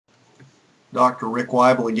Dr. Rick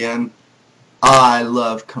Weibel again. I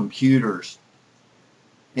love computers.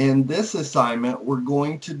 In this assignment,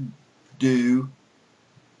 do,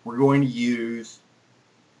 we're going to use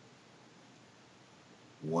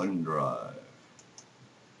OneDrive.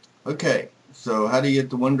 Okay, so how do you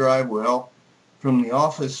get to OneDrive? Well, from the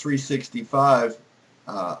Office 365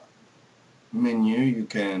 menu, you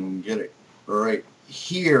can get it right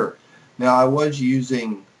here. Now, I was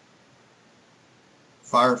using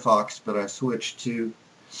Firefox, but I switched to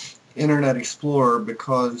Internet Explorer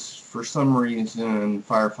because for some reason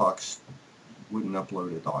Firefox wouldn't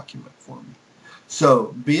upload a document for me.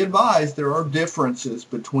 So be advised, there are differences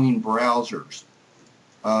between browsers.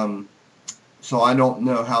 So I don't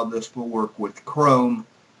know how this will work with Chrome,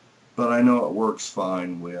 but I know it works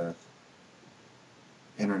fine with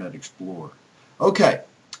Internet Explorer. Okay,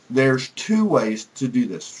 there's two ways to do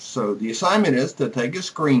this. So the assignment is to take a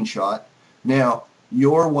screenshot. Now,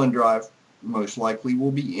 your OneDrive most likely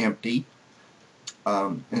will be empty.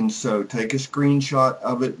 And so take a screenshot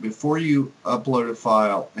of it before you upload a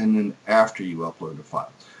file and then after you upload a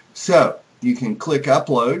file. So you can click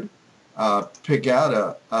upload, pick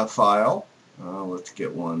out a file. Let's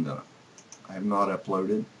get one that I have not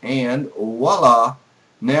uploaded, and voila,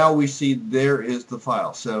 now we see there is the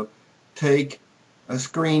file. So take a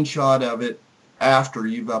screenshot of it after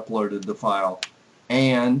you've uploaded the file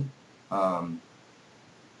and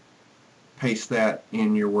paste that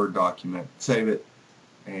in your Word document, save it,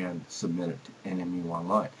 and submit it to NMU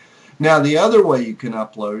Online. Now the other way you can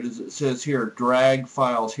upload is it says here drag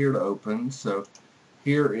files here to open. So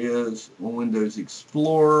here is Windows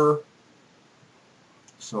Explorer.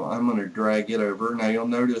 So I'm going to drag it over. Now you'll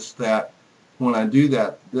notice that when I do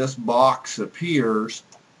that, this box appears.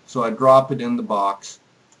 So I drop it in the box,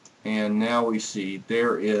 and now we see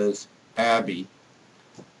there is Abby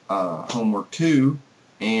homework 2,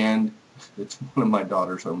 and it's one of my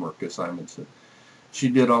daughter's homework assignments that she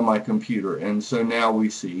did on my computer. And so now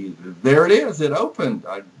we see there it is. It opened.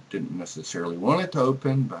 I didn't necessarily want it to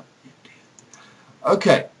open, but it did.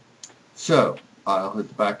 Okay, so I'll hit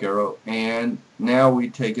the back arrow, and now we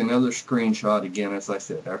take another screenshot again, as I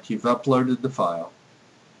said, after you've uploaded the file,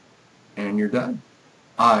 and you're done.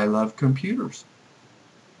 I love computers.